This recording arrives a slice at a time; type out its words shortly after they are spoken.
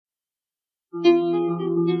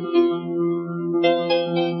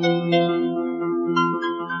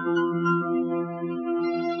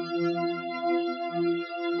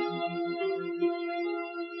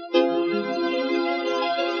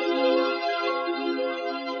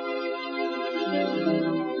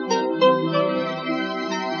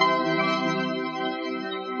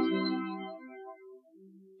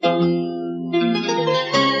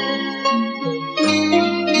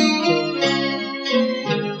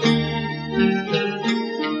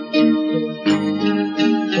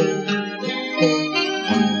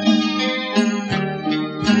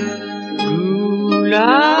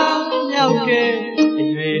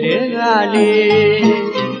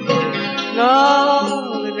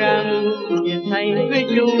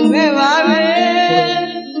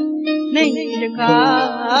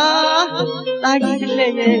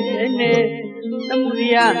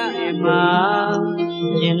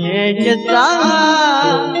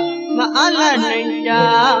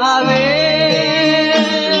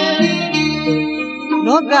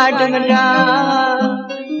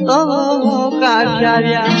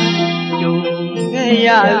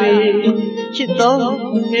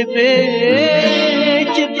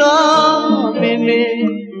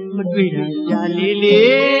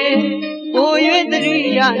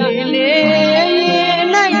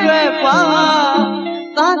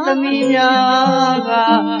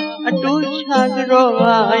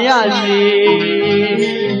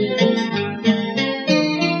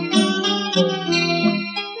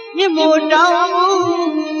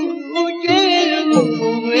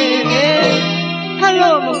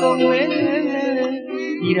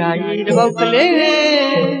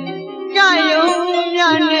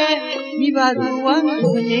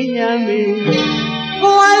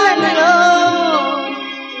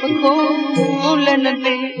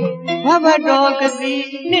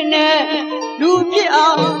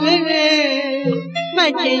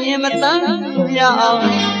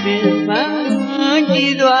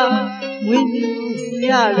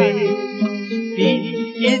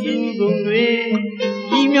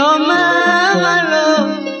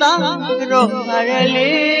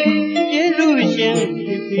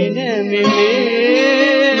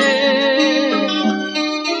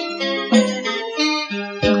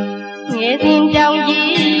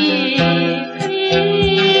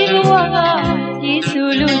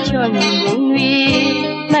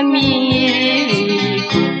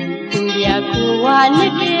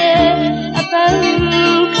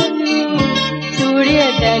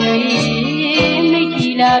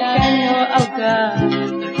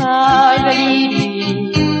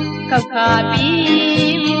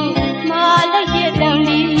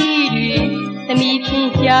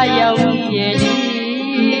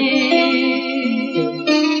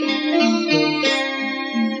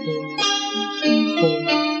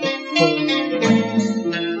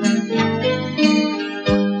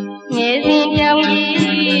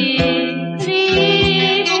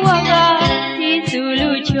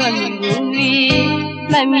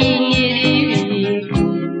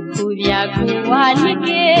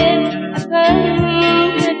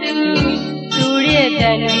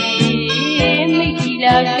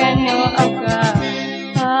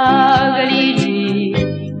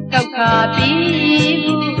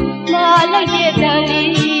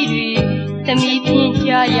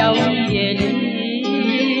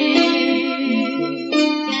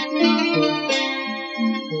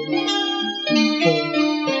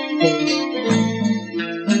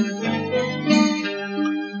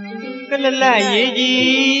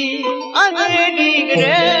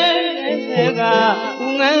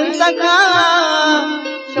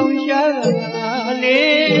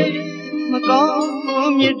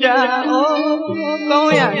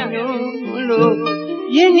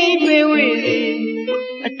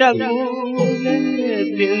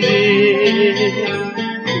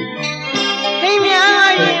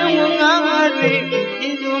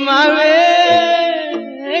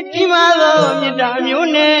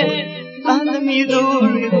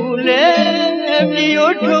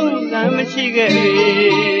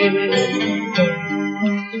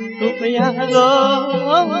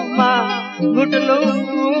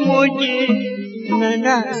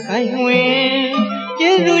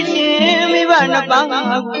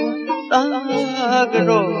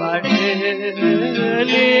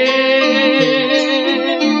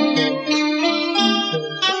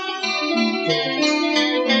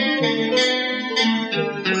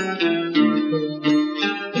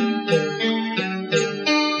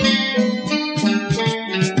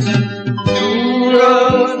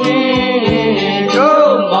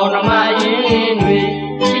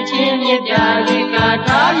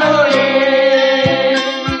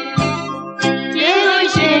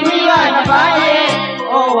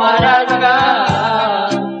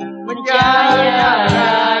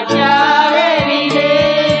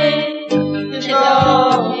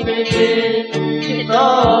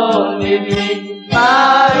baby,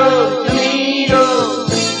 Maro, Miro,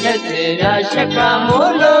 Yatera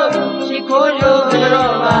Shakamolo, Shikolo,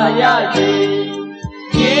 Rovayade,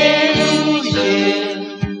 Yemushe,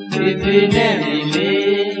 baby, baby,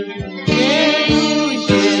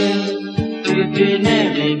 Yemushe, baby,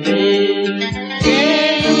 baby,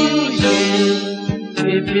 Yemushe,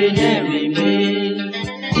 baby, baby,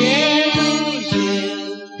 Yemushe,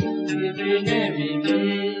 baby, baby.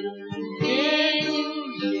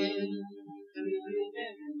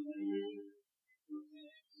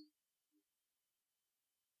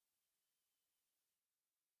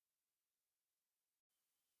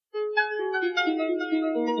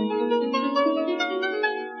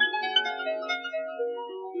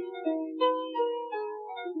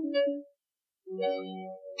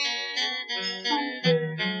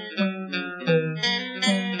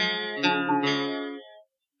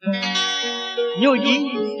 Nhô dí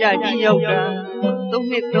cha dí dâu cả tung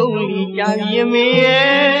hết tung lì cha dí mê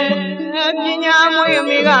Phi nhà môi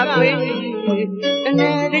mê gà quê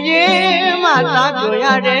Nè đi dê mà ta cười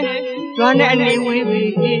à đê Cho nè nì quý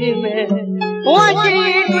bì mê Hoa chi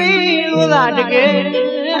quý lưu gà đê ghê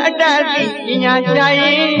Đà đi dí nhà cha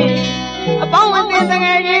dí Bao anh tên ta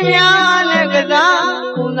nghe dí nhà nè gà ta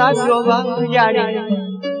Hùng ta kyo bà gia đi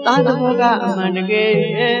Ta ta hô gà mà đê ghê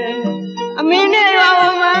Amine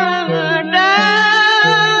Rama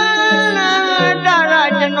da ra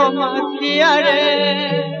jano ma kiare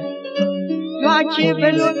Gachi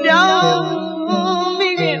belu piao mi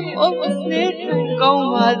ge op ne kau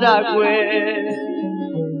ma da kwe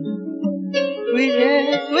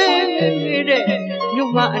Kwe de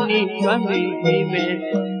nyuma ani swami me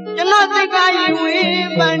Jana se ka yi we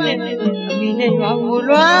ban ne amine wa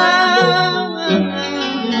mulwa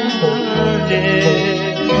de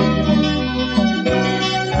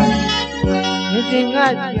Nga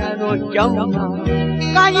siya ro chong ma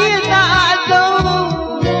Ka yi ta song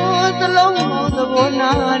Sa long mo sa bo na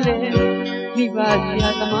le Ni ba siya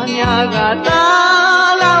tama nya ga ta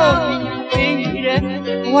lao ping re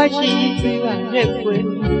Wa shi chwe ga le kwe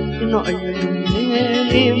No yu ne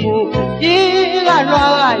li mu Yi ga ra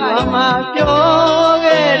ga yo ma pyo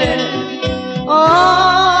ge re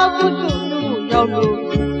Oh ku tu tu yao lu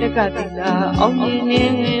Te ka ti la ong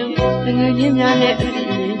yin yin Te nga yin nya ne a ti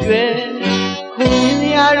yin jwe Khuyên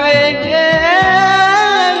ya rê kê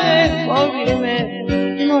Có vì mẹ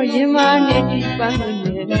Nó dì mà nè đi bằng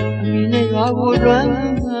nè Vì nè hóa vô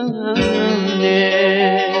loạn nè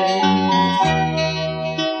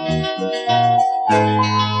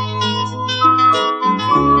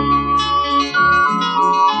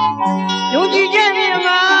Dù chỉ chế mẹ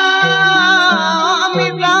mà Mẹ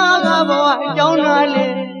ta gà bỏ cháu nà lê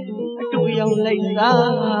Tụi dòng lấy ra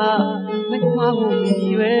Mẹ mà vô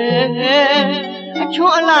mình về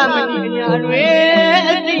Cho là mình nhà ruế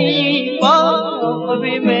đi bỏ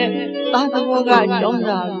vì mẹ ta không gà trong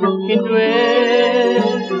ra được kinh ruế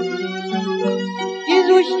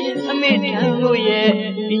Giêsu xin mẹ chẳng nuôi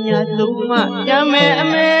đi nhà tu mà cha mẹ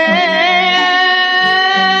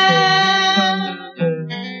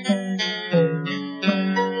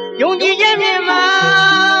dùng gì vậy mẹ mà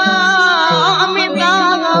mẹ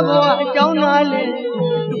ta bỏ cháu nó lên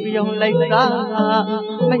dòng lấy ra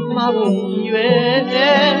mình mà buồn về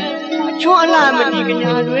cho là mình đi cái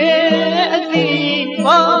nhà ruế gì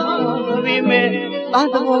mà vì mẹ ta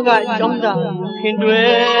không gái trong ra khiến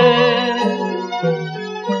ruế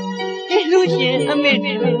cái lúc gì mẹ đi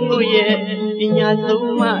ngồi đi nhà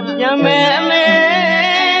tu mà nhà mẹ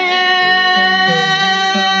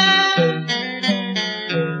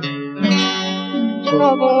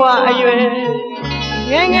cho qua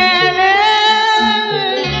về nghe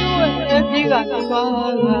Diga kaga,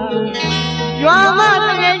 Yama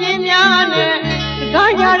tenge jinyane,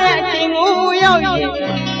 kaya re tingu yau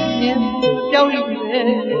yi, yau yi,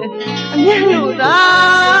 nyelu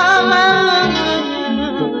dama,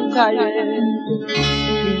 kaya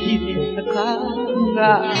yi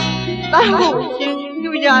kaga, tahu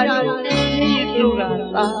jinju jaru, itu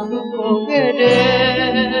tahu kogede.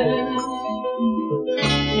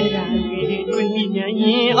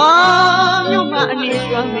 Nyanyi nyuma ni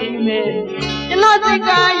suami me Jana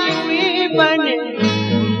seka yui bane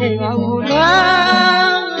Hewa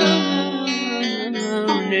ulang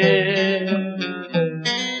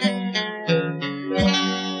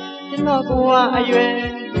Jana kuwa ayue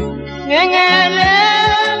Ngengele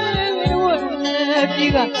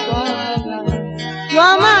Tiga swaga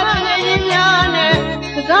Yuama tane yinyane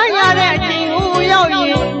Kaya re jingu yau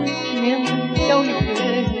yi Yau yi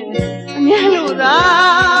Nhelu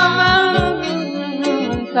dama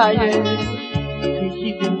saya Kisi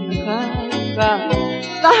dengka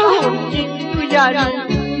Tahu jitu jalan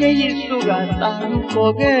Yesuga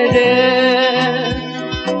tanko gede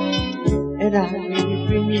Era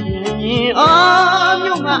ni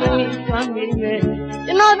nyuma ni famile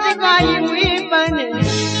Jino tika yiwi pane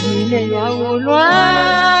Nine ya ulwa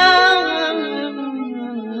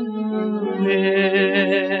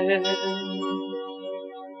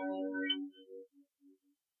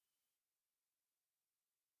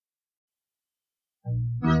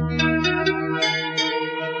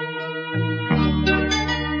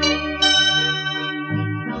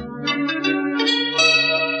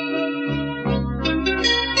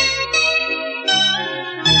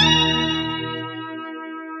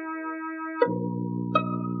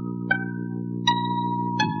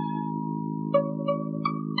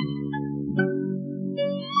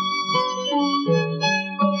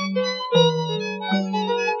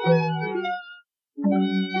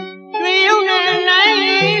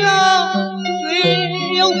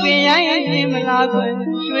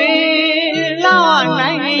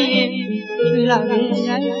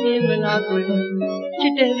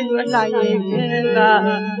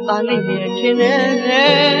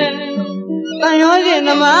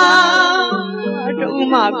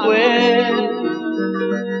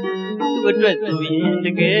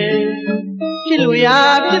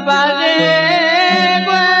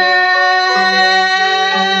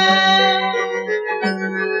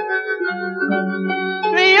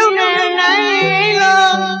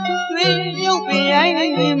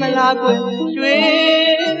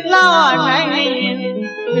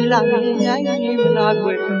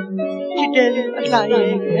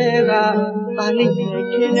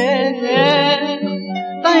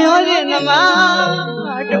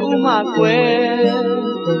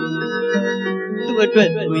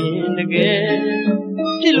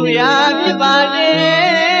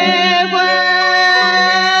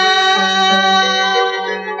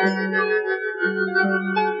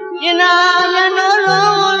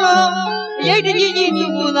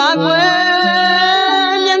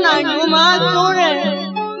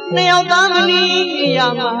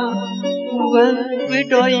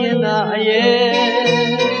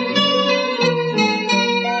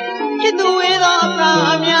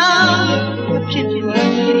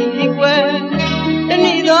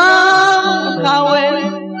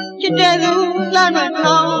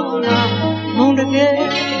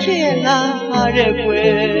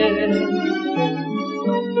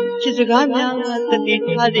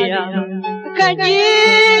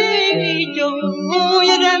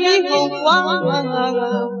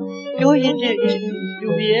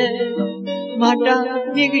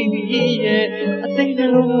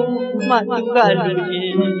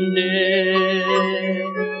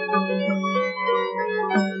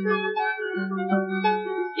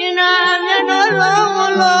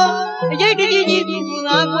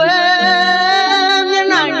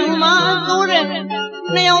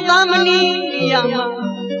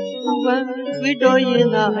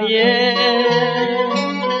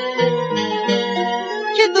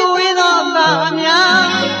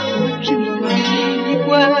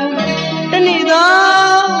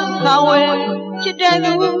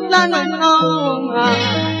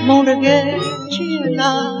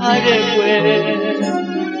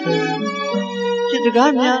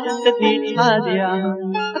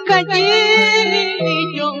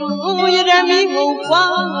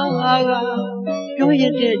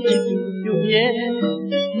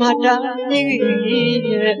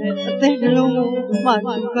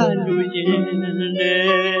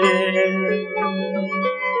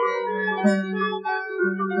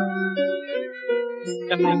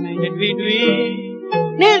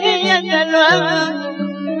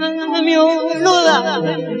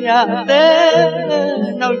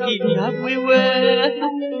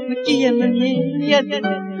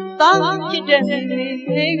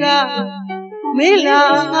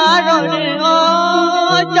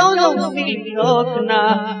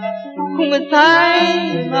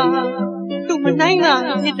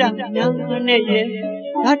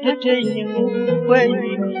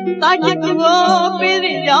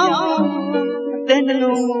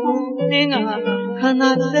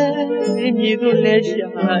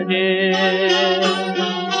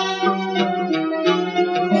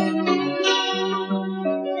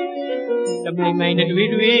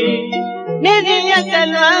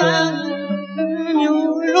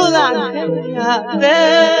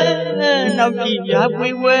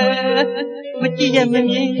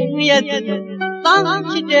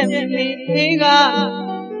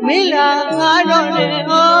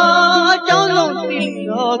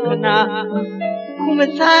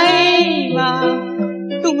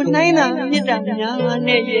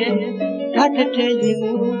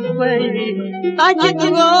you way. I just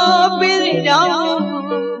go busy down.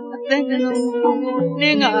 Thank you,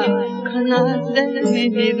 Ninga. Can I send me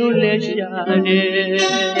to Leshade?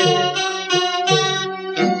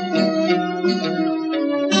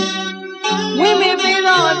 We may be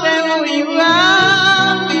out there who you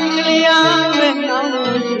are.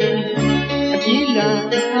 Gila,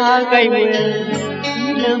 I will.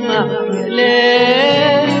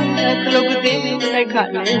 Look at this, I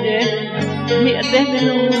can't let it. Me, I think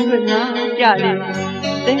no one now, Jolly.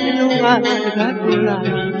 Think no one got to love me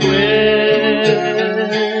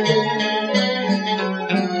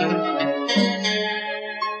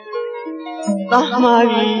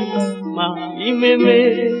well. Mommy, Mimi,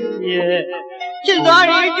 yeah. She's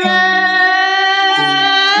already dressed.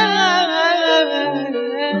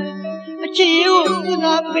 You,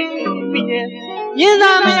 not baby, yeah. You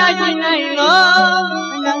know me, I know.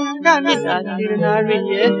 I'm not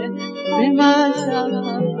ready. We must have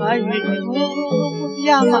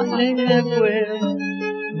Yama, we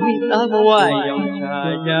love why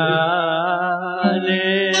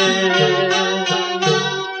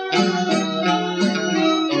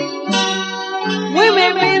we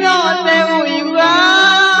may be not there who you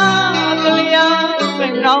are,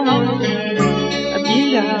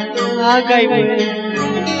 I gave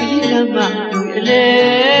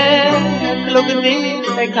look at this,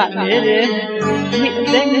 I can't get it.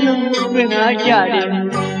 Then you know when I got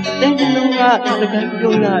it. Then you know what the gun go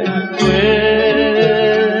like.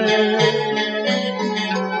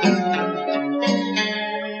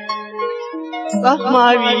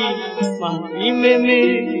 Mommy, Mimi,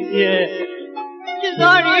 yeah. She's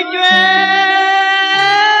already dressed.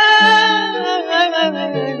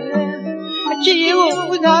 She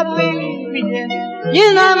was a baby, yeah.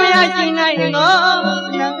 You know me, I know.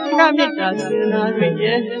 I'm not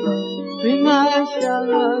ready. We must have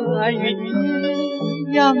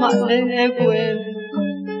Yama,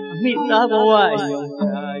 meet the boy. I'm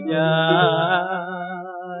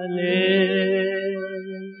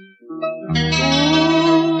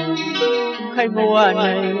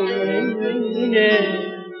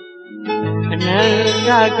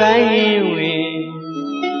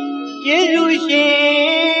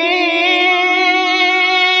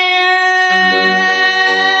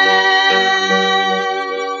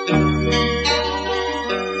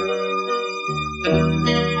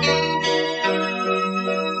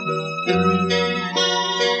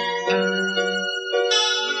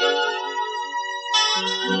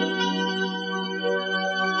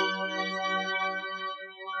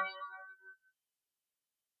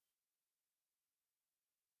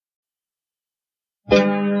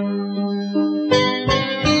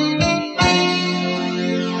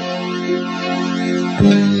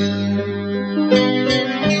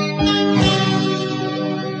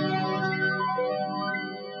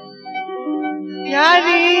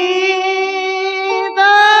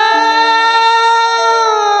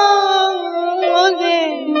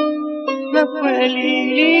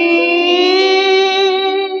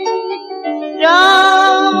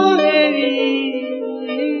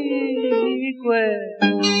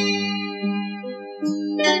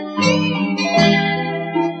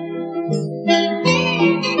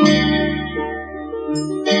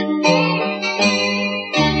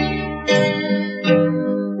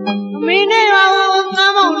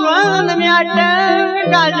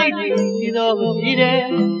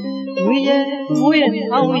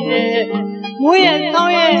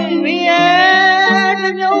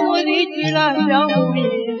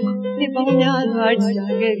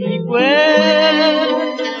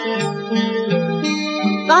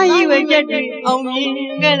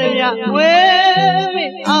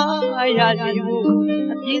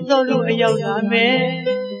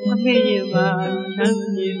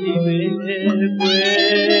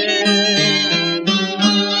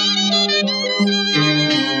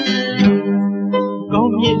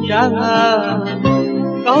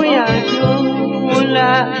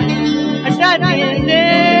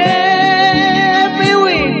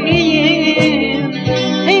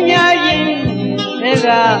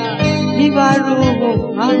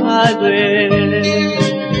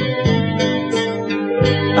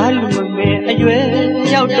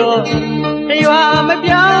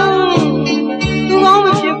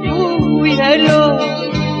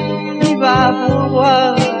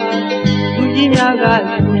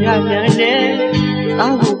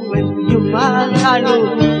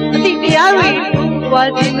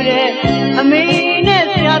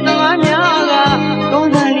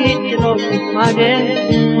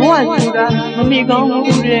one, and I'm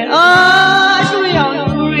going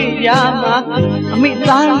you တွေရမှာအမိ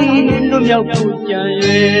သားလေးလွတ်မြောက်ဖို့ကြံရွ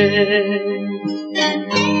ယ်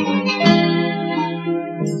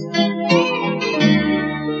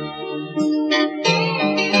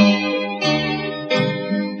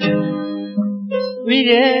ဝီ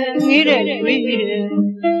တယ်ငေးတယ်ဝီတယ်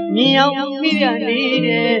မြင်အောင်မိရနေ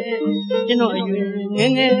တဲ့ကျွန်တော်အရွယ်င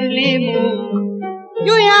ယ်ငယ်လေးမို့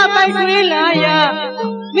ကျွရပိုက်တွေးလာရ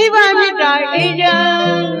မိဘမြတ်တာအိမ်ချ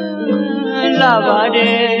မ်းလာပါတ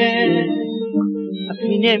ယ်အ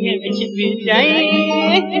ဖေနဲ့မိအချစ်ပြီးတို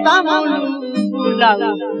င်းသားမောင်လူလာ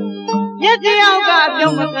ညက်တယောက်ကပြော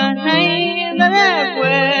င်းမကန်နိုင်တဲ့ကွ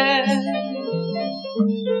ယ်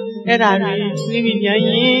အဲ့ဒါတွေပြီးပြန်ရ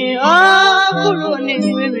င်ခုလိုအနေ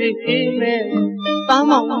ဝေးပြီးအိမ်မဲ့သား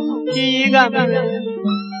မောင်ဖြေကမယ်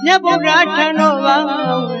မြတ်ဗုဒ္ဓထံတော်ပါ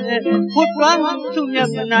ဘုရားသူမြတ်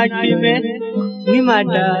မနာချီမယ်ဝိမာ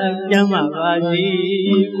တာကျမ်းပါပါစီ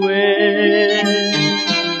ကွယ်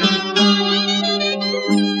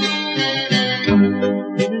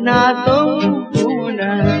နာသုံးဘု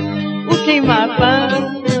နာဥခိမပန်း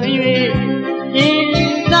၍ဤ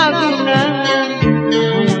သကုဏဘု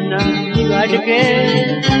နာဒီပါတကယ်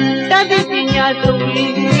တတိပညာသုံး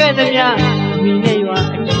ပြီးခဲ့သည်များမိနေရွာ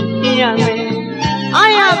အချင်းရမယ်အာ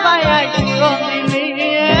ရပါရရှိတော်မိမိ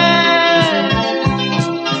ည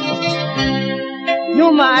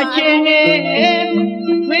မအချင်းနေ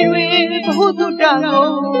မေဝေဘုသူတ္တကို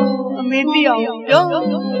အမေသိအောင်ပြော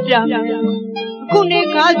ပြမယ်ခုနေ့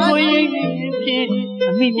ကားဆိုရင်ဖြင့်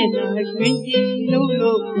အမိမျက်နှာရွှင်ကြည်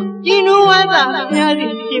လို့ကြည်နူးဝါသာများစီ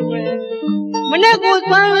ဖြစ်ွယ်မနေ့က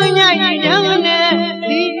သွမ်းညရင်ရံနဲ့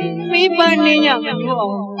ဒီမိပန်းနေညမပြောအော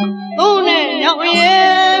င်သုံးနဲ့ညောင်ရဲ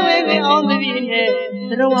ဝေဝေအောင်တည်းနဲ့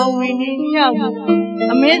သရဝဝီနေည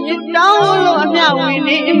အမေစုတောင်းလို့အမြဝီ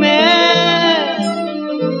နေမယ်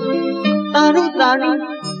တာရု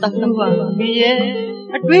တလူပါမိရဲ့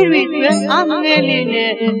အတွေ့တွေအမငယ်လေး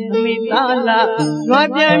နဲ့အမိသားလာရွာ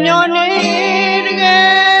ပြန်မျောနေတက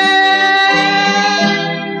ယ်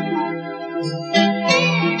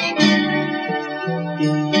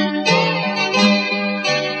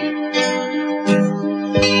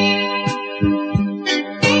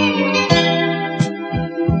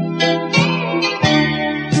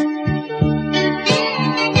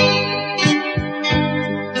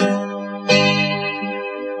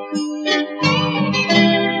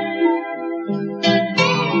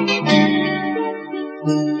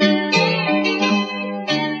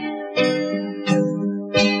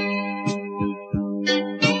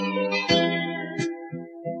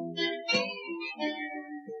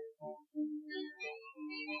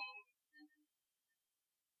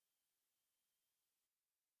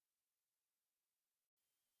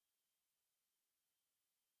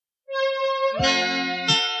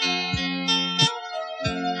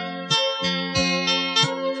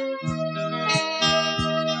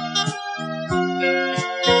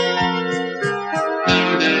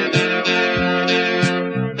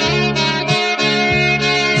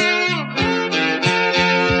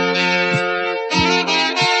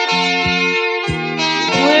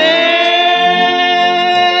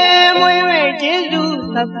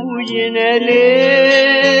ရင်နဲ့လေ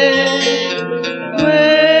ဝေ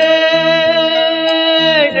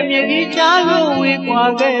တမြင်ကြီးချားလို့ဝေခွာ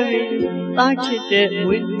ခဲ့ပြီသားချစ်တဲ့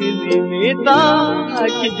ဝေမေမေ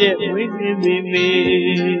သားချစ်တဲ့ဝေမေမေ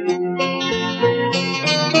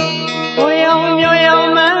ကိုရောင်မျိုးရောင်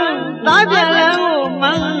မှသားပြန်လန်းကိုမှ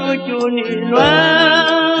န်းလို့ကြိုနေလွ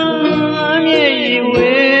မ်းမြေရီ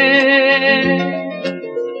ဝေ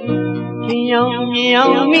ချင်းရောင်မြေရော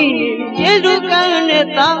င်မိယေစုကံနဲ့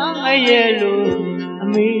သားအရဲ့လို့အ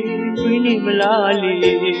မေတွင်းနေမလားလေ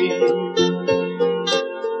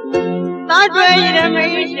သားတွေရ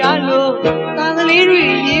မေးရှာလို့သားကလေးတွေ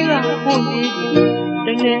ရေးကပို့ပြီးတ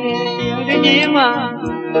နေ့တနေ့မှ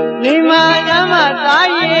လိမ္မာဓမ္မသား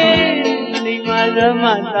ရဲ့လိမ္မာဓမ္မ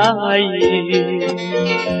သားရဲ့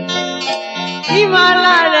ဒီမှာ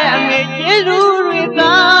လာတဲ့အမေယေစုတွေ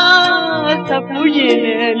သားသပူးရ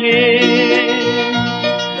င်လေ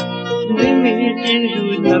ဝိမေကျေး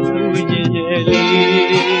ဇူးသပူးခြင်းရဲ့လေ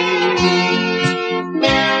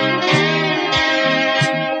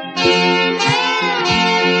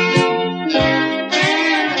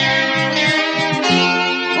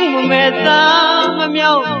ဥမမေသာမ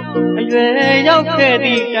မြောက်အရွယ်ရောက်ခဲ့သ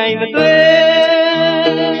ည့်တိုင်မသွေ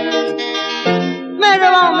မဲ့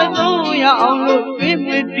တော့မဆုံးရအောင်လို့သွေးမ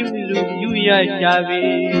ပြူလို့ယူရကြပြီ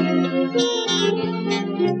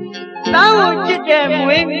တောင်းချစ်တဲ့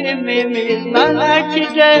မွေးမေမေမေသာလာချစ်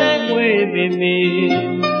တဲ့မွေးမေမေ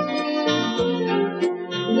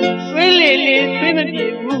ဝေးလေလေသွေးမပြေ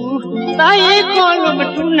ဘူးသားရေးခေါ်လို့မ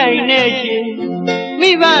ထူးနိုင်တဲ့ချင်းမ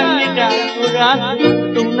mi ba mi da sura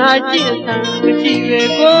tu na chi san chi ve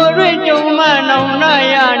ko rwe chong ma naung na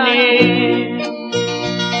ya ne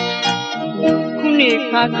khu ni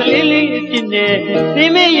kha kle le chin ne thi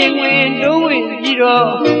me yin win do win ji ro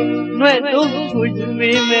nwe to khu ju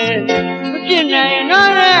me me ma phit nai na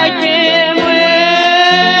ra chin mwe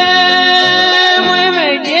mwe me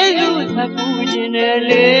Jesu sa pu chin ne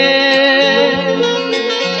le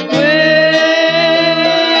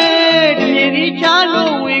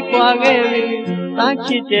ta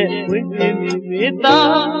chit de win me ta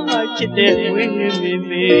chit de win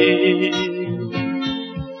me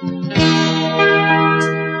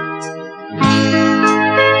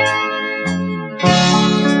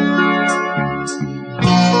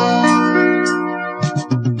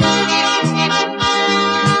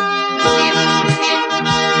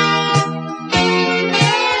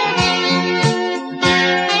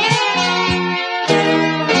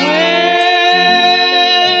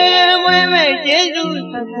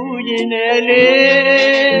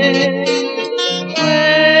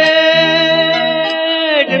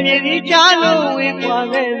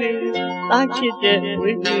chit de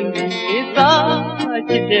win me ta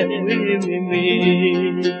chit de win me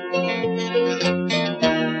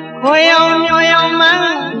khoi yong nyo yong mang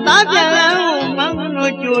ta pian lan mang no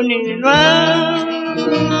chu ni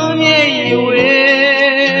loan mie yi we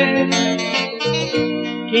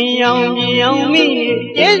kin yong mi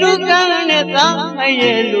Jesu kan ne ta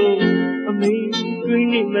ye lu ami twin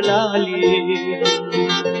ni ma la li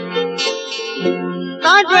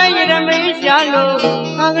ta twa ye da me sha lo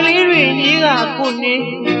ka kali ri ji ga pu ni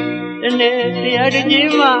ne tia de ji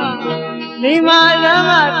ma nei ma la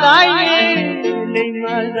ma ta ye nei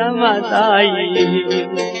ma la ma ta ye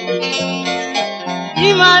ji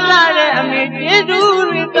ma la de ami Jesu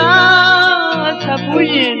ri ta sa pu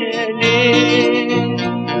yin ne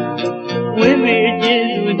we me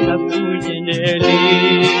Jesu sa pu yin ne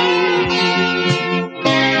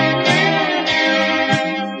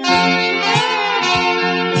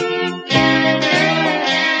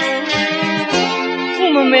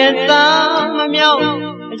me ta ma miao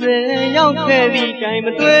yue yao ke bi kai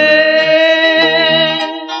ma tue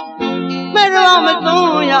me ro ma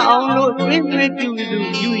tong ya aung lo twi twi tu du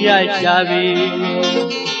yu ya sha bi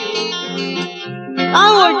ta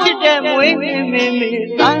wo chit de mwe me me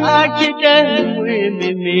ta la chit de mwe me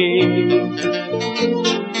me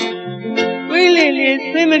twi le le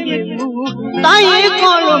twi ma pi mu ta ye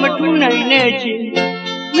ko lo ma thu nai ne chi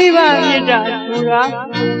mi ba mi da sura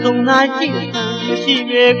tung na chi chi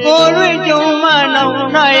ve ko rwe chong ma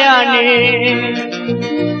naung na ya ne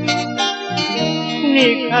ni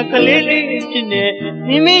kha kle le chin ne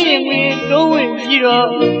mi mi yin wi do win ji ro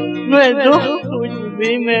nwe do khu ji be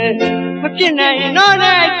me ma phit nai no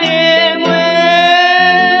na chin mwe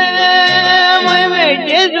mwe me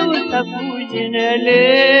Jesu sa pu chin ne le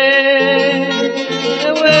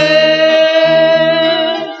we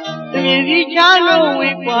mi di cha lo we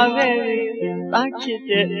kwa ve ta chit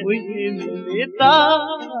de win me ta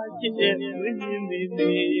chit de win me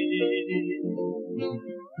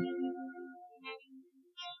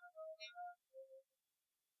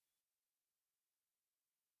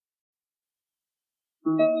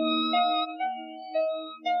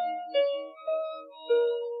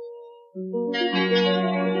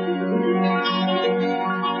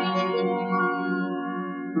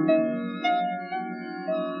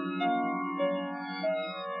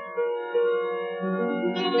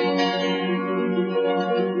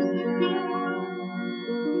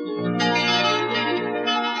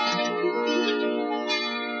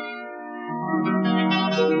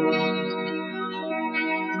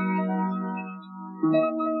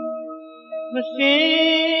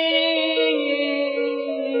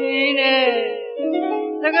Masine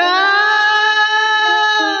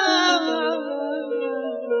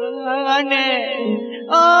lagane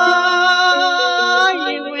ay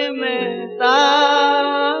we me ta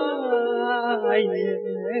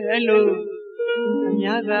ye lo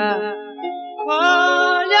nya ga kho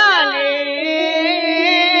ya le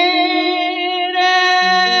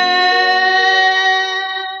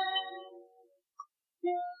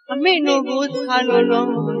me no go sa lo lo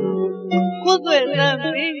ko twe na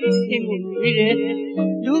pi sin ni re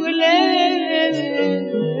du le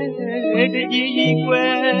de ji ji kwe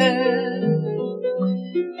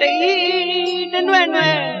tai de nwe nwe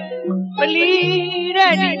pali re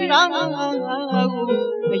ni ta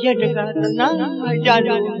gu ya de ka na ja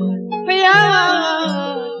lo phya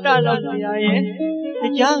ta lo ya ye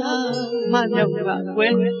ja ma no ga kwe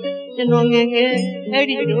chin no nge nge ai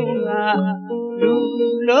di do ga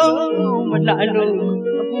lo ma la lo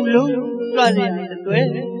pu lo twa de twe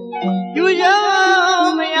yu ya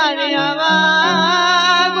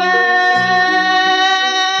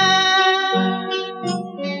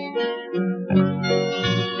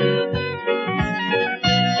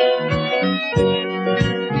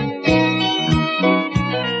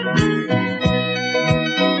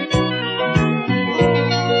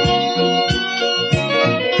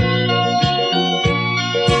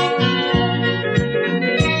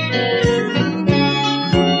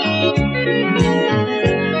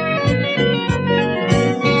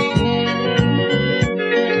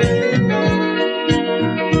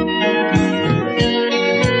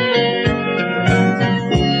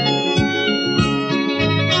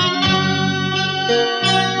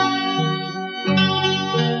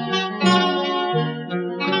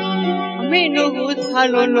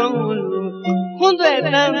Hello, who do I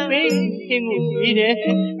think him?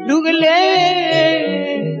 Look at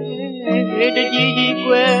the Gigi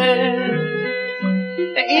Quay.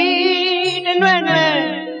 Eat and when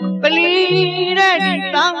believe that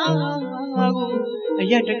I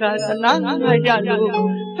yet a gas and I jalo.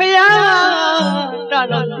 Faya,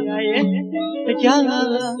 the young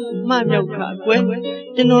Mamma Quay,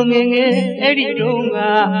 the Noming Eddie Dunga,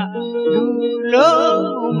 Lulo,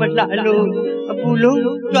 Matalo. Pulo,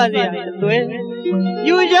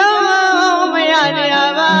 you know, my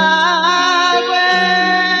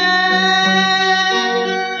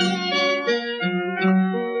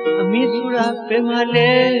Misura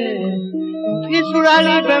Pemale,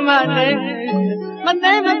 Pisurali Pemale, my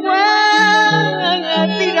name is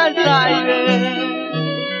Tira Drive.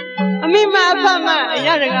 I mean, my Pama,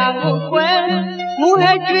 Yaraga, who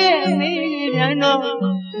had dreamed, I know,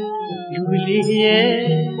 you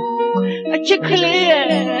believe. A chickle,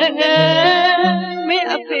 me a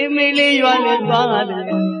family, you are the father.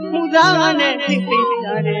 Mudane,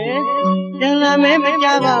 then I made a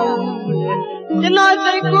java. The night I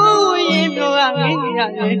go into a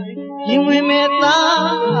million, you will meet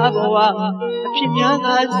Lava, a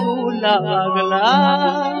Pinyana Sula,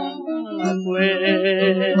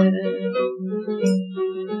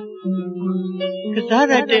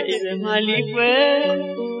 Casara is my liquid.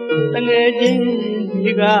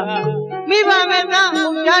 Me ba me ta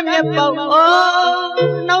ya me pau o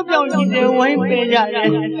nau pyaung ji de wain pe ja le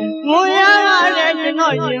ngo ya ga le chin no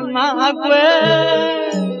yin ma kwe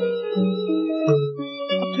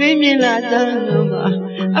a phwe myin la tan ma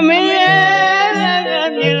a me ye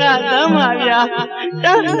myin la tan ma bya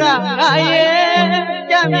ta sa ga ye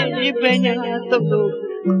ja me ji pe nya tu tu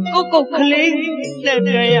ko ko khle le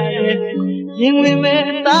de ya le yin wi me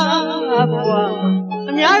ta bwa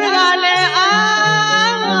Nyargale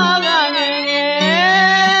agane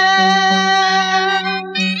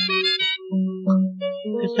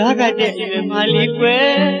Kasara de malikwe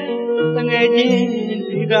Tangejin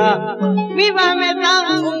diga Viva me ta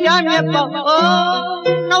ya me pa o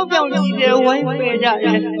Nau pyaung ji de wain pe ja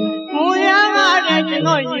ye Mu ya ga de chin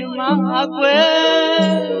no yin ma kwe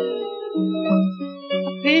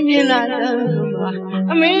Phi myin la tan ma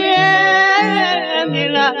a me ye myin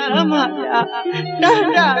la tan ma ya ta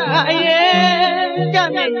ta ga ye ja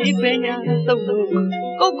me ji pe nya tou lo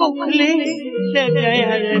ko ko khle le pyan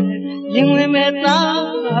ya le yin wi me ta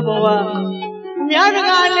bwa nya da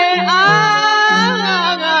ga le a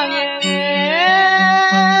ga nge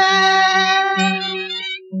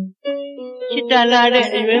chit ta la de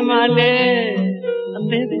aywe ma le a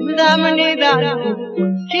pe da ma ni da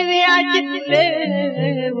chit ya chit le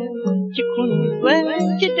chit khun we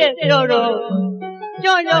chit de pyo ro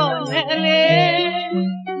yo yo me le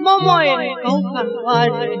mo mo ye kaung khan wa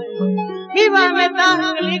de mi ba me ta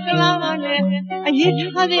kali kala ne a ye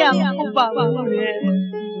tha de ya ma pa bu le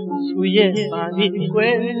su ye ba bi kwe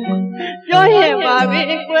pyo ye ba bi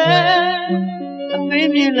kwe a phwe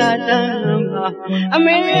myin la tan ma a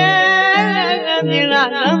me myin la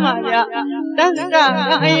tan ma ya ta sa ga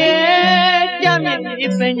ye ja me ji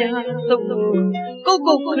pe nya tou lo ko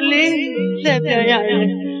ko khle le pyan ya ye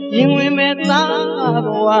yin wi me ta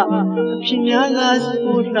bwa phin nya ga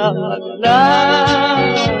su la la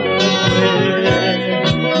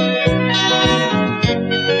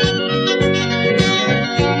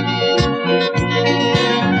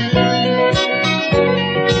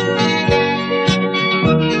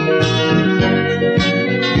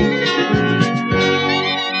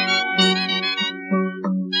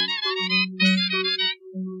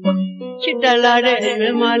Chitala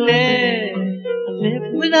de male me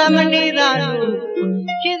puda manida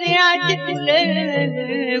chidya chitile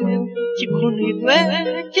chikhuni twe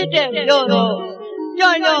chite pyo ro yo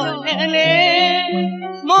yo le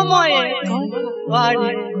mo mo ye kaung wa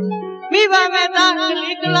de mi ba me ta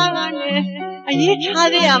kali kala ne a ye cha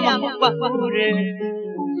de ya ma pa bu de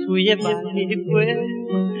su ye ba ni kwe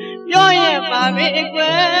ပြောရဲ့ပါပဲကွ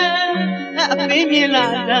ယ်အမေမြင်လာ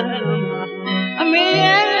တယ်အမေ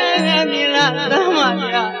ရဲ့မြင်လာတယ်မ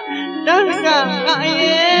ဗျာတန်းကငါ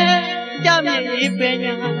ရဲ့ကြမြေပ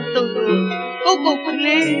ညာသုံးလို့ကုတ်ကုတ်က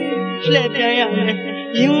လေးလှည့်ပြန်ရတယ်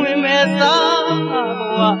ရင်ဝင်မဲ့သားဘ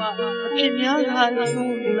ဝအဖြစ်များကလူ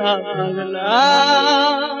လာက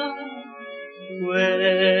လားဝဲ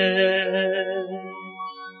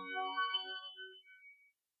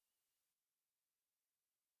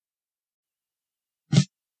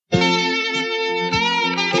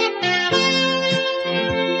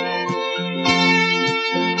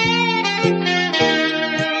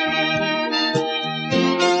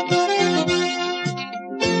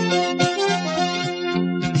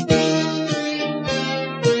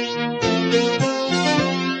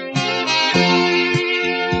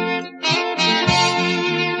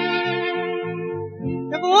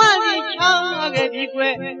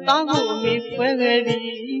တောင်းဖို့မိဖွဲခဲ့သည်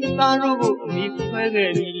သားတို့ကိုမိဖွဲ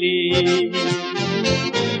ခဲ့သည်လေ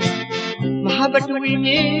မဟာပတူရီ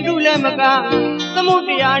မြေတို့လည်းမကသမုဒ္ဒ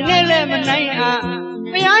ရာနဲ့လည်းမနိုင်အား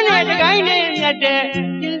ဘုရားနဲ့တကိုင်းနဲ့မြတ်တဲ့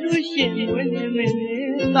ယေရှုရှင်ဝိသေမေ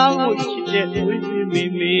တောင်းဖို့ချစ်တဲ့ဝိသေ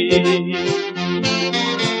မေ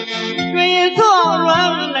တွင်ရင်ဆော့လွ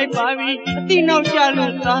မ်းလိုက်ပါပြီအတိနောက်ကြ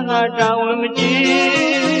လို့သာသာတာဝန်မကြ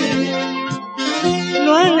ည့်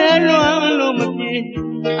လွမ်းလဲလွမ်းလို့မပြေ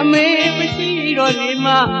အမေမရှိတော့လေမ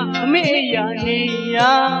အမေရာနေရ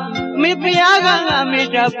အမေဖျားကငါမေ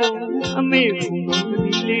တ္တာဖို့အမေကို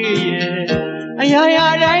ဒီလေးရဲ့အရာရာ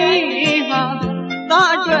တိုင်းမှာသာ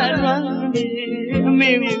အတွက်လွမ်းနေအ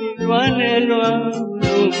မေကိုလွမ်းလဲလွမ်း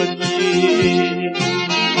လို့မပြေ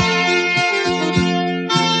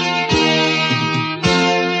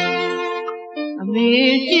အမေ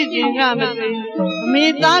ရှိစဉ်ကမသိအမေ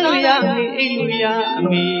သားလို့ရအမေအိတ်လို့ရအ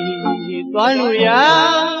မေသွားလို့ရ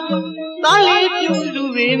သားလေးပြုစု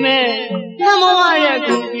ပေမဲ့နှမဝရဲ့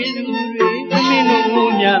ကုကျေးဇူးတွေအမေတို့ကို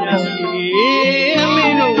မြတ်ပြီအမေ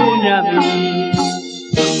တို့ကိုမြတ်ပြီ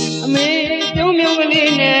အမေပြုံးမြုံက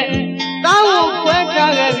လေးနဲ့သားကိုခွဲ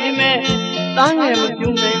ထားခဲ့ပေမဲ့သားငယ်မ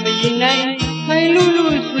ပြုံးနိုင်မရင်နိုင်ခိုင်လူလူ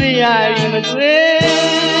ဆွေရည်မဆွေ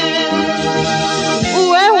ဥ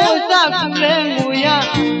ဝဲဝစကူလဲငိုရ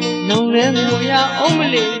နှုံလဲငိုရအောင်မ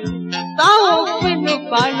လေးသားကိုခွင့်လို့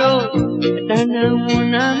ပါလို့အတန်တန်ဝန်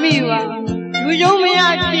နာမိပါလူယုံမရ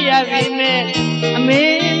ချစ်ရပေမဲ့အမေ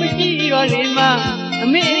မရှိတော့လေမအ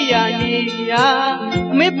မေရာနေရ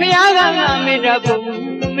အမေဖျားကငါမေတ္တာဖို့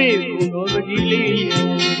အမေကိုတော်ပတိလေး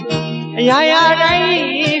အရာရာတို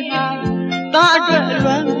င်းဟာသားအတွက်လွ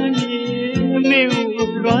မ်းနေအမေကို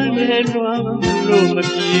လွမ်းနေလွမ်းလို့မ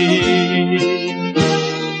ပြေ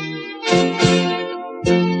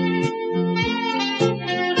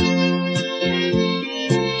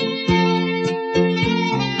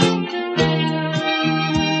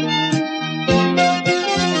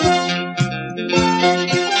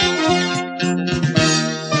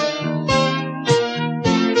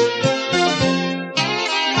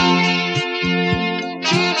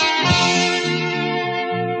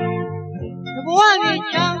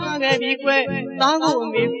သားကို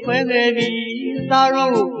မိဖွဲခဲ့သည်သား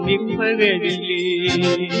တို့မိဖွဲခဲ့သည်လေ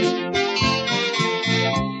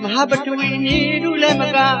မဟာပတူရီမြေတို့လည်းမ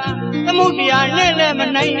ကသမုဒ္ဒရာနဲ့လည်းမ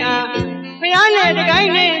နိုင်အားဘုရားနဲ့တကို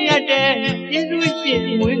င်းနဲ့မြတ်တဲ့ယေရှုရှင်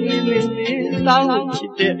ဝိသေမေသားကိုချ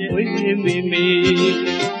စ်တဲ့ဝိသေမေ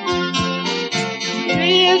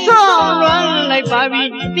ဒီဆောင်းလွမ်းလိုက်ပါပြီ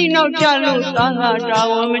ဒီနောက်ကြလို့သာသာတာ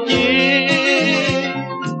ဝန်မကြည့်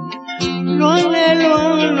လွမ်းလဲလွ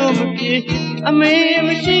မ်းလို့မပြေအမေမ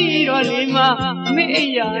ရှိတော့လေမအမေအိ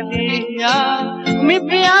ယာနေရအမေ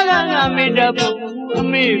ဖျားကငါမေတ္တာဖို့အ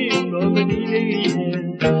မေကိုတော်ပတိလေး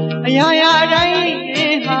အရာရာတို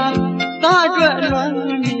င်းဟာသားအတွက်လွမ်း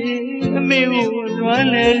နေအမေကိုလွမ်း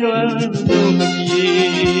လဲလွမ်းလို့မပြေ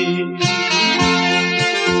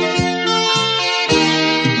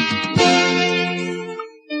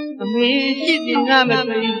အမေရှိစဉ်ကမ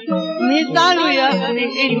သိအမေသားလို့ရအမေ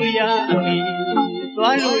အိတ်လို့ရအမေ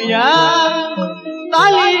သွားလို့ရ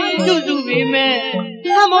သားလေးစုစုပေမဲ့သ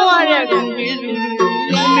မဝရဲ့ကုကျေးဇူး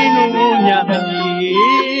အမေတို့ကိုညပြီ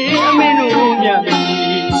အမေတို့ကိုညပြီ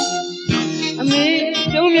အမေ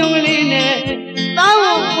ပြုံးမြုံကလေးနဲ့သား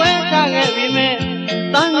ကိုခွဲထားခဲ့ပေမဲ့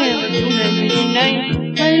သားငယ်မပြုံးနိုင်မနိုင်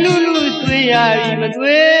ခိုင်လူလူဆွေရည်မ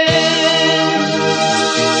တွေ့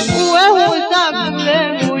ဥဝဲဝစကူလဲ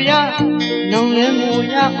ငိုရနှောင်လဲငို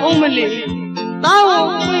ရအောင်မလေးသားကို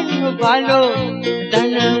ခွင့်လို့ပါလို့အတန်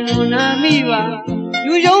တန်ဝန်နာမိပါ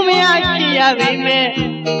လူယုံမရချစ်ရပေမဲ့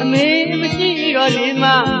အမေမရှိတော့လေမ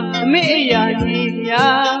အမေအိယာကြီးညာ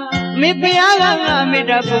အမေဖျားကငါမေတ္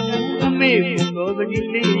တာဖို့အမေကိုတော်ပတိ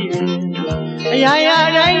လေး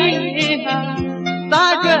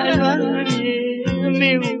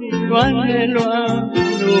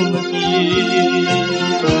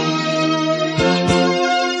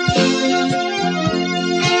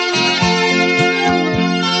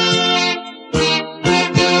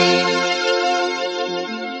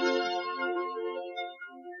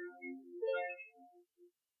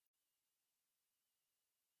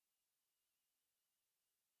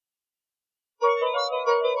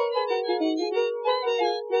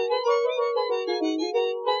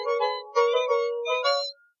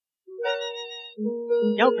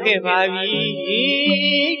ရောက်ခဲ့ပါပြီ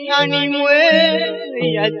ခါနီမွေ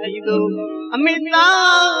ရစီသူအမေ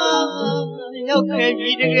သားရောက်ခဲ့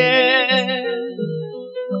ပြီတကယ်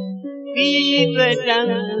ဒီသက်တမ်း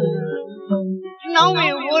နှောင်းမ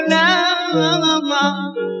ဝလမ်းမှာ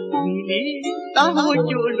ဒီလေးတောင်းဖို့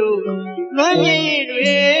ကြို့လို့လွမ်းမြေ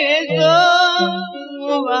တွေ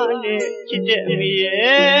ဆိုဘာနဲ့ချစ်တဲ့အမေ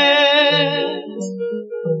ရဲ့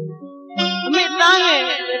အမေသားနဲ့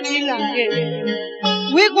ဒီလာခဲ့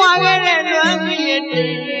ဝေကွာခဲ့တဲ့လွမ်းမြေ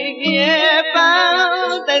ရဲ့ပ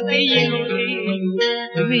န်းသက်သေးရင်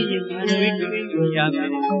အမေရဲ့မွေးတွေ့ရမယ်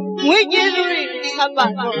ငွေကျေးဇူးတွေသပ်ပါ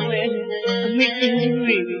တော့မယ်အမေကျေးဇူး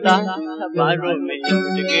တွေသာသပ်ပါတော့မယ်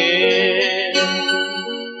တကယ်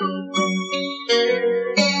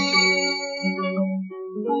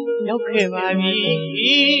ရောက်ခဲ့ပါပြီ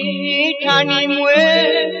ဌာနီမွေ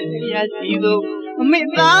ရစီသူအမေ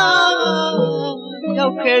သားရော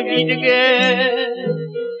က်ခဲ့ပြီတကယ်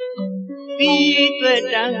ဒီသက်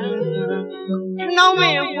တမ်းနှောင်းမ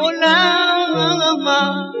ဘိုးလမ်းမှာ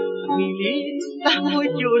မိလေးတောင်း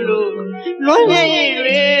ကြို့လို့လွမ်းမြေ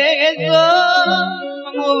တွေဆို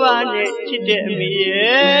မမိုးပါနဲ့ချစ်တဲ့အမေ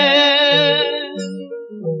ရဲ့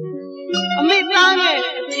အမေသားနဲ့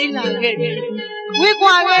ပြေးလာခဲ့ပြီဝေး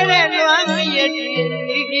ကွာခဲ့တဲ့လွမ်းမြေတွေ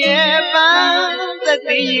ရဲ့ပန်းသက်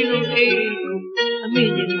သေးရင်လို့အမေ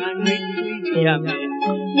ရဲ့ငါနဲ့တွေ့ရမယ်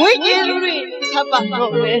ငွေကျေးဇူးတွေသပ်ပါ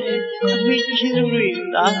တော့မယ်အမေကျေးဇူးတွေ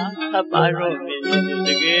သာသပ်ပါတော့မယ်တ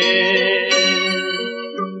ကယ်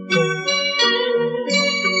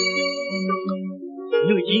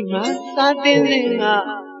လူကြီးမှာစားတင်နေက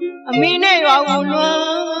အမေနဲ့ရွာကိုလွ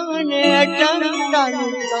မ်းနဲ့အတန်းတာ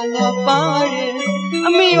လို့သာလာပါတယ်အ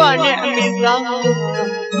မေရွာနဲ့အမေသား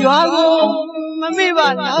ရွာကိုမမေ့ပါ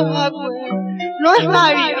လားကွယ်လွမ်းလာ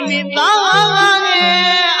ပြီအမေသားနဲ့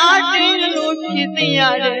အားတင်းလို့ဖြစ်သိရ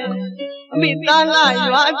တယ်အမေသားက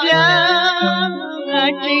ရွာပြန်ငါ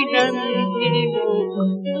ကြိတ်တယ်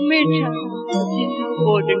အမေချမ်း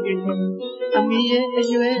ဖို့တကယ်အမေရဲ့အ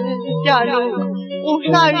ရွယ်ကြလို့ဦး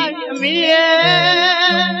လာပြီအမေရဲ့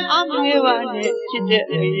အမေပါနဲ့ချစ်တဲ့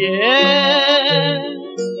အမေရဲ့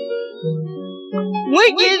ငွေ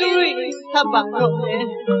ကျေးဇူးတွေသပ်ပါတော့မယ်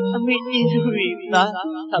အမေကျေးဇူးတွေသာ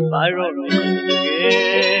သပ်ပါတော့မယ်တက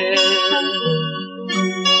ယ်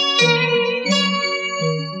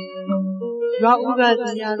ရွာဦးကစ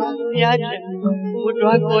ရာတော်ဘုရားချက်ဘု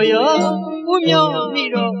ရားကိုရောဦးမြောင်း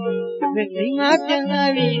ပြီးတော့ဒီငါပြန်လာ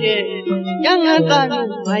ပြီတဲ့ရငါသားလို့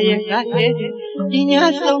ဘာရဲ့ကားတဲ့ဒီညာ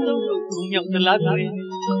ဆုံးလို့ဦးမြောင်းသလားဆိုရင်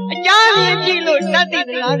အကြမ်းကြီးကြည့်လို့တတ်သိ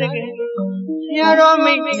သလားတကယ်ဆရာတော်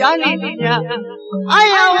မိတ်ကြားနေကြအာ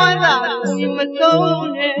ရဝန္တာမဆုံး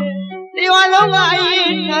နဲ့ဒီဝလုံးကအရ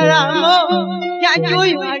င်ထားရမို့ညကျိုး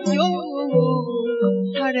ရွာကျိုး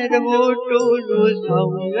ထားတဲ့တမိုးတိုးလို့ဆော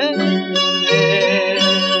င်ရွယ်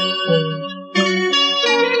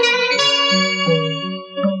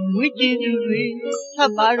ဝိကျေသူတွေသ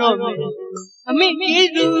ပ်ပါတော့မယ်အမေကျေ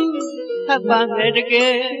သူသပ်ပါမယ်တက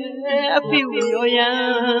ယ်အဖေဝရောရန်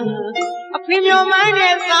အဖေမျိုးမန်း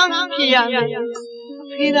နဲ့စောင်းဖြစ်ရမယ်အ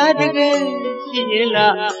ဖေသာတကယ်ရှိရ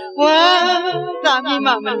လားဝမ်းသာမိမ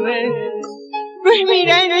မလွယ်တွေ့မိ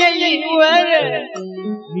တိုင်းမျက်ရည်ဝဲတဲ့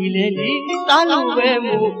မိလေလေးသားလုံးပဲ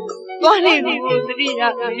မို့သွားနေသူကိုသတိရ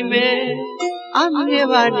ပြီမယ်အမေ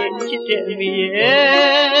ပါနဲ့ချစ်တဲ့အမေ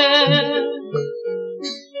ရဲ့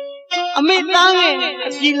အမေသားငယ်အ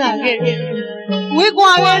ကြီးလာခဲ့ဝေး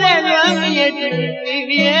ကွာခဲ့တဲ့လွမ်းမြေတွေ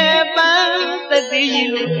ရဲ့ပန်းသက်သေးရင်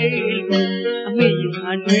လို့အမေရင်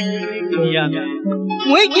ဟာတွေ့ရမယ်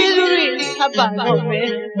ငွေကျေးဇူးတွေသပ်ပါတော့မယ်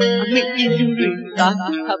အမေကျေးဇူးတွေသာ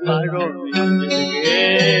သပ်ပါတော့မယ်တက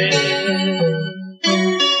ယ်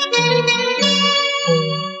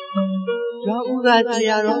ရွာဦးကဆ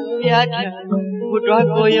ရာတော်ဘုရားထံဘုရား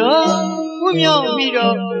ကိုရောဘုမြောက်ပြီး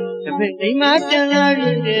တော့တပည့်အိမ်မှာပြန်လာရ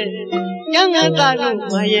တဲ့ညငါသားလို့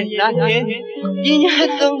ဘာရဲ့လာခဲ့ပညာ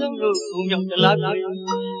ဆုံးလို့ဘုမြောက်တလားကို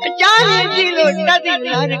အကြမ်းကြီးကြည့်လို့တတ်သိ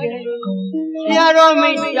လားတကယ်ဆရာတော်မိ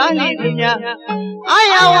တ်ကြားနေသူများအာ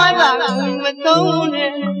ရဝန္တာမဆုံး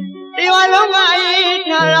နဲ့ဒီဝလုံးကအရေး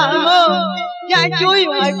ထားရမို့ညကျိုး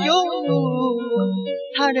ရွာကျိုး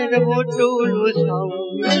တဲ့သဘောတိုးလို့ဆောင်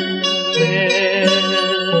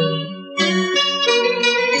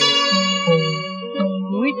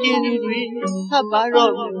ငွေကျေးဇူးတွေဟပ်ပါ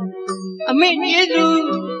တော့အမေကျေးဇူး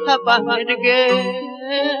ဟပ်ပါမယ်တကယ်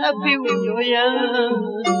အဖေကိုပြောရ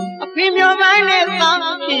အဖေမျိုးမိုင်းနဲ့သား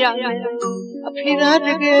ဖြစ်ရမယ်အဖေသားတ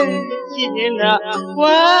ကယ်ရှိနေတာ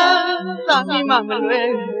ဝါသာမိမမလွယ်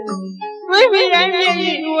ဝိမိတိုင်းမြ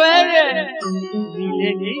ည်ဝဲတဲ့ဒီလေ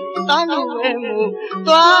ဒီသားလို့ဝဲမှု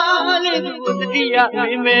သွားလေသူတတိယမိ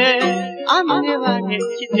မယ်အမနေပါနဲ့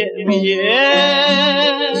ချစ်တဲ့မိ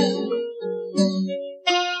ရဲ့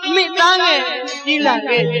မိသားငယ်ကြီးလာ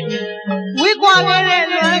ခဲ့ဝေးကွာခဲ့တဲ့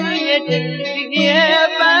လွမ်းရဲ့တည်းရဲ့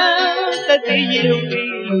ပန်းတတိယလူ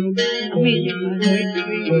အမိရဲ့ဝေး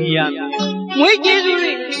ပြီးရမယ်ငွေကျေးဇူး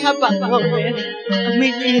တွေဟပ်ပါတော့မယ်အမိ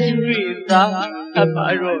ကျေးဇူးတွေသာဟပ်ပါ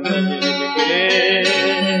တော့မယ်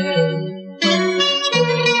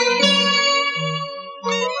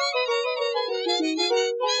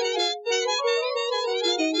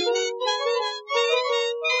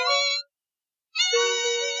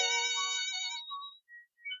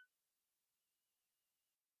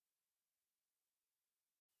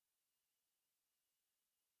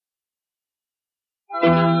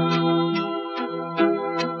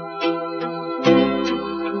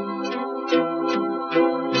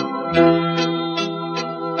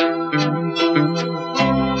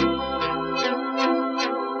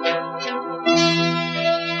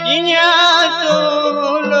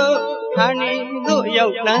ရော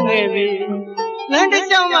က်လန်းခဲ့ပြီလမ်းတစ်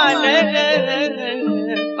ကြောင်းမှလည်း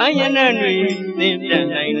ပန်းရနဲ့တွေသင်ပြန်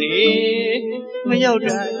နိုင်လေမရောက်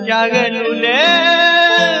တာကြာခဲ့လို့လေ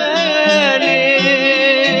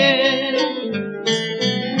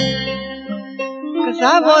က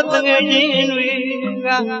စားဖို့တငယ်ချင်းတွေက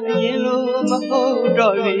အရင်လိုမဟုတ်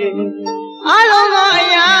တော့လေအားလုံးသောအ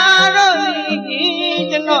ရာတို့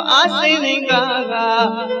ကျွန်တော်အားစိမ့်သိက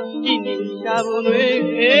ကြည်နေရှာဖို့တွေ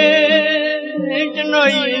ကျွန်တော်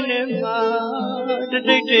ရင်ထဲမှာတ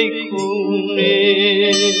တိတ်တိတ်ခုနေ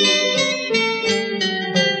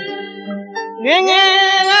ငယ်င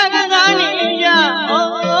ယ်ကစားနေကြ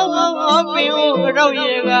ပင်ဦးရောက်ရ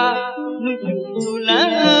ကလူလူလ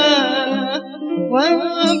န်းဝ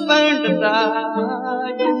မ်းပန်းတသာ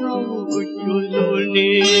ကျွန်တော်ကိုကြိုးစိုးနေ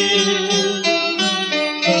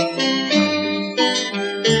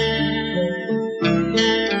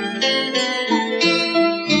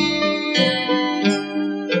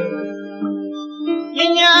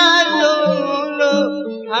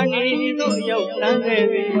ရောက်လန်းခဲ့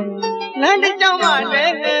ပြီလမ်းတစ်ကြောင်းမှလ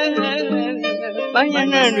ည်းပန်းရ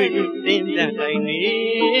နဲ့တွေသင်ပြန်တိုင်းနေ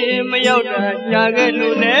မရောက်တာကြာခဲ့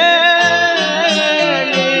လို့လေ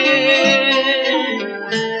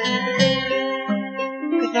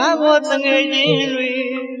ကစားဖို့တငယ်ချင်းတွေ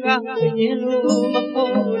ကအရင်လိုမဟု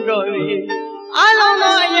တ်တော့ဘူးအားလုံး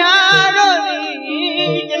သောအရာတို့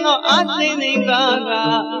ကျွန်တော်အားသိနေက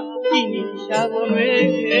ကြည်နေရှာဖို့တွေ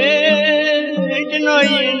ကျွန်တော်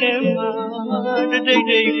ရင်ထဲမှာတတိတ်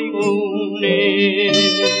တိတ်ခုနေ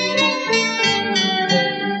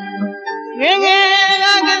ငယ်ငယ်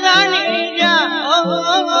ကစားနေကြ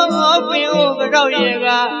ပင်ဦးရောက်ရက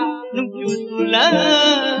လူပြူစုလန်း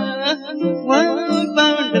ဝမ်းပ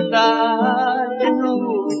န်းတသာကျွန်တော်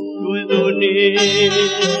ကြိုးစိုး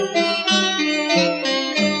နေ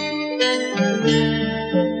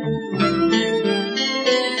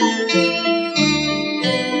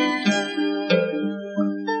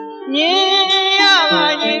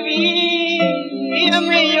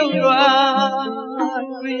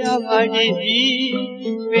ပါကြီး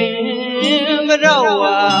ပင်မတော့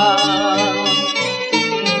ဝါ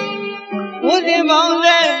ဝိဇင်ပေါင်း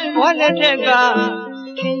တဲ့ဝါလက်ထက်က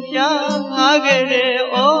ထင်ရှားခဲ့တဲ့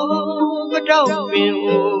ဩမတော့ပင်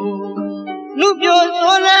ဦးလူပြို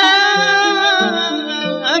ဆိုလ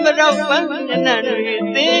န်းမတော့ပန်းညနတွေ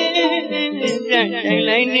သိပြန်တိုင်း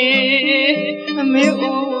လိုက်နေအမေ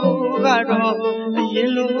ဦးကတော့အရင်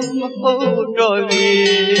လိုမဟုတ်တော့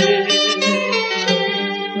ဘူး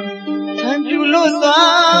ပြုလို့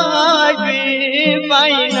သွား၍ပို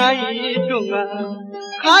င်းနိုင်တို့က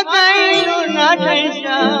ခါတိုင်းလို့နားထိုင်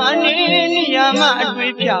ရှာနေနေရမှအ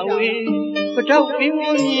တွေ့ဖြဝေပတော့ပင်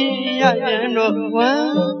ကိုမြင်ရပြန်တော့ဝ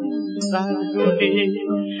မ်းသာတို့ဒီ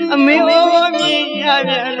အမေအိုးမြင်ရ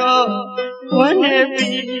ပြန်တော့ဝမ်းနေပြီ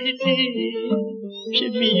ဖြ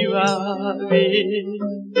စ်ပြီပါပဲ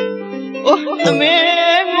အိုးအမေ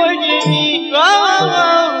မွေးကြီး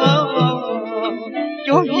သွား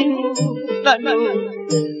ကျိုးပြီးတတ်လို့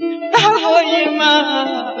တာဖို့ရင်မ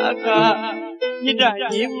ကမြစ်တ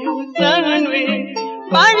ရေဘူးစမ်းတွေ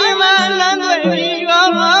ပါရမလမ်းတွေပြီးပါ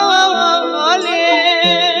လေ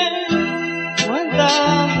ဝန္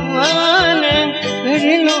တာ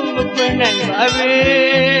quên này bà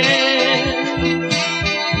về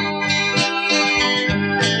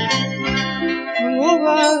mua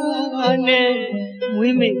ba nè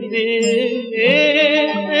vui mình về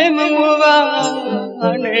mua ba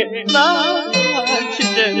nè ta chỉ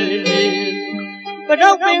để bà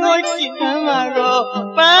đâu phải ngồi chỉ mà rồi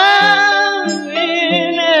ba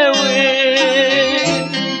nè về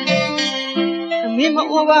mi mà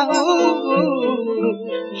mua ba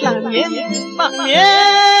làm nhé bạn nhé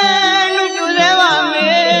lúc chú sẽ bà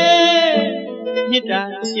mẹ như ta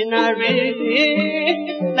chỉ là về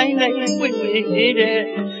tay này quên về để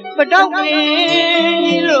bà đâu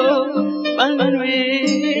về lo bạn về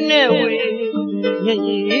nè về nhà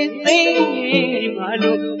gì thế mà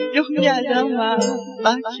lúc lúc gia đình mà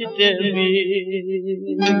ta chỉ để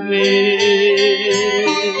về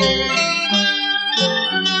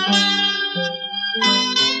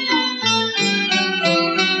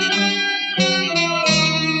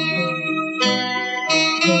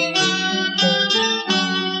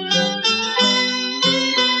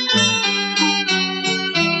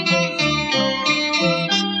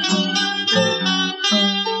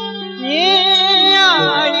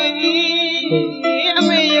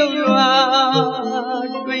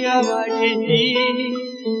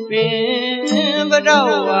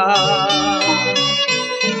đâu à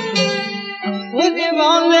muốn đi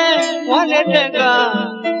mong lên muốn lên trên cả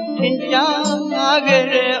thiên cha cái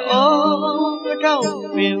để ôm đâu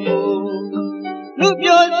về mù lúc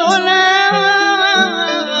vô số lá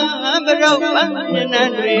bắt đầu bắn trên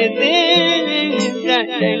anh về tiếng ra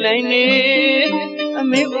đây lại nè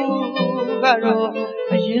mấy u bà rồi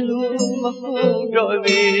anh luôn mà không rồi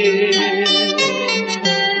về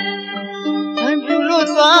luôn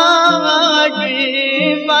qua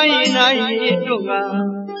chuyện bay này đúng à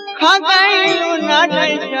khác cái luôn nát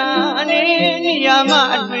đây cha nên nhà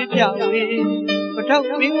mà tôi chào đi bắt đầu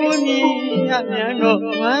biến muốn đi nhà nó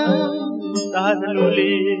quá ta luôn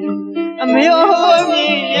đi mấy hôm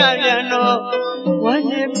nhà nó quá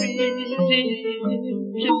nhẹ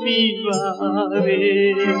bị vào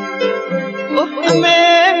về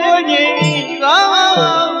mẹ muốn gì có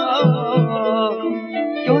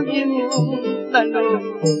cho đi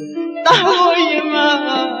ta ôi mà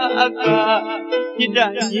cả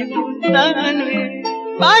tidak cinta nuôi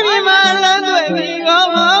bagi malam tuai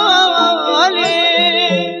migawale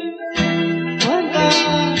wanda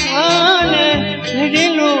ane jadi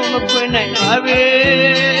lu makuin naik abe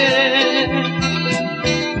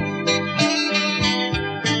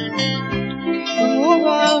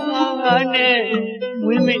ane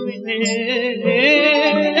mui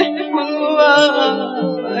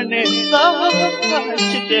ane sah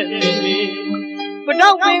cedera but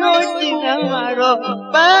now we go to tomorrow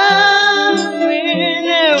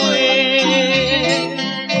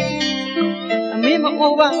me ma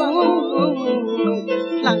over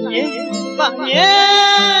làm nhé bạn nhé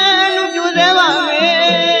lúc chú sẽ bảo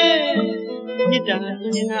mẹ như ta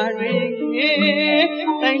như na re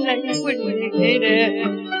tay này quên đi để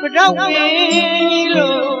but now we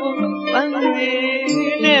lo bạn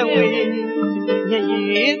nè we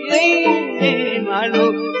nhảy thấy mà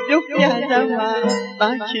lúc lúc gia ra mà ta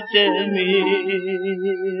chỉ để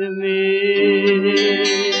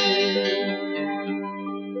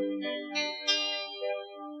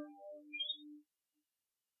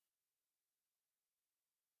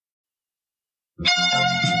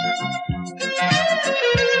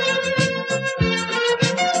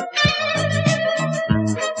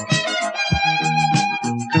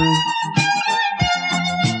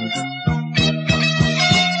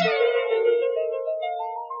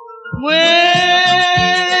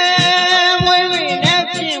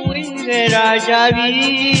Javi,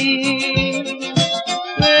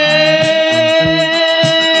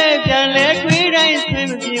 jale kuira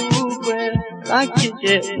isembi uwe,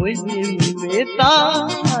 akije uwe ta,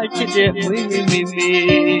 akije uwe.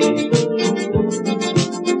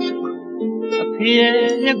 Apiye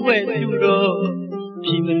nyakwe suro,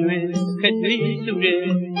 pimenwe kadri sure.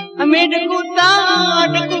 Amid kuta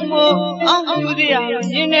dakumo, ahuriya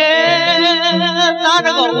jine,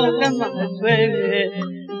 tarago nama sweve.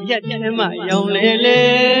 Yet my young lily.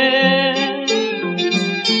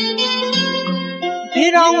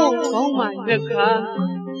 Did I walk my car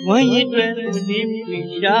when you dress with deep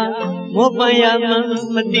shot? Mopayama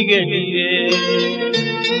Matigani.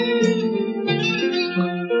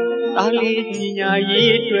 Ali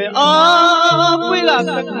Yit, oh, we love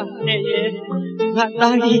the company.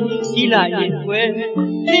 Natali, Gila, where the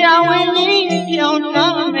away young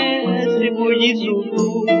Name, Sibuisu,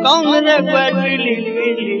 come the quite really,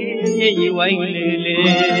 you ain't lily.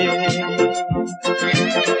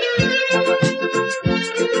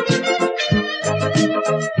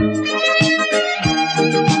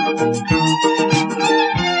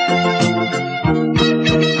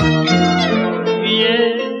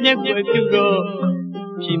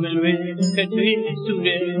 တွေစုတ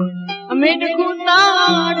ယ်အမေတခု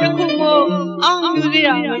သားတခုမို့အောင်ယူစ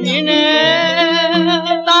ရာမမြင်နဲ့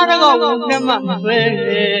သားတကောက်ကိုနှမဆွဲ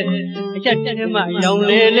အချက်တည်းမှရောင်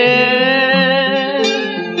လေလေ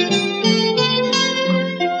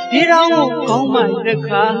ဒီတော့ကိုကောင်းမှတ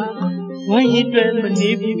ခါဝိုင်းရည်တွေမနေ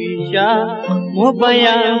ပြီရှာမောပန်ရ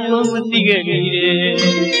မသိခဲ့လေ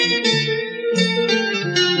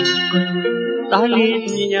တာလီ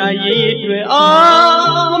ပညာရေးတွေအော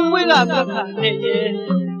င်မွေးကပခနဲ့ရဲ့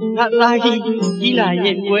ငါသားကြီးကြီးလာ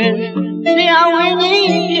ရဲ့ကွယ်ဆရာဝန်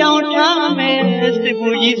ကြီးပြောင်းထားမယ်စစ်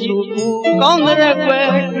ဘူးကြီးဆိုကောင်းတဲ့ကွယ်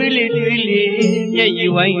တွေးလေမျက်ရ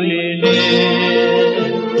ည်ဝိုင်းလေ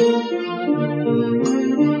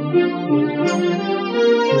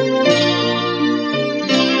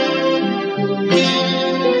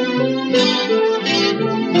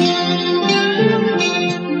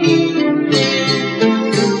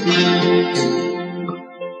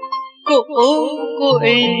ကို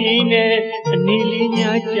အိမ်နဲ့အနေလေး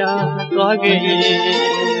ညာချသွားခဲ့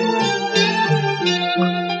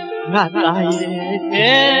ငါသားရဲ့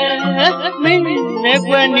မင်းနဲ့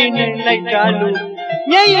ကွယ်နေလိုက်တာလို့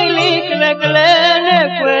မျက်ရည်လေးကလကလေးနဲ့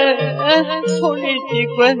ကွယ်ဆိုလေးကြည့်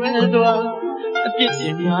ကွယ်သွားအပြစ်တ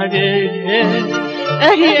င်ရတယ်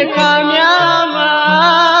အဲ့ဒီအခါများမှာ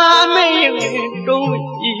မင်းရင်တုံး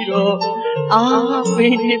ကြည့်တော့အား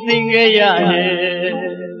ပေးနေသိခဲ့ရတ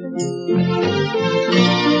ယ်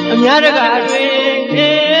အများတကာတွေ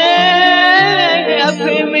အ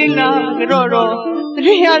ဖေမင်းလာကြောတော့တ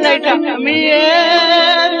တိယလိုက်တာအမေ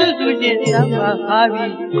ရဲ့သူချင်းသမ်းပါပါပြီ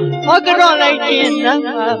ဟောကြောလိုက်ချင်းသမ်း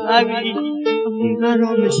ပါပါပြီအမေက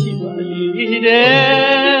တော့မရှိပါလေတဲ့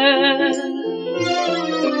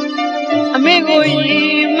အမေကိုရီ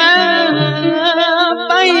မ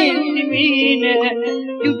ပိုင်းမိနဲ့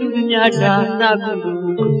တူများဒါနာ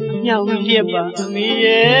ဘူးညောင်ရက်ပါအမေ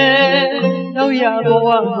ရဲ့တော့ရဘဝ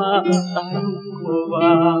မှာတာကိုပါ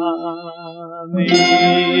မေ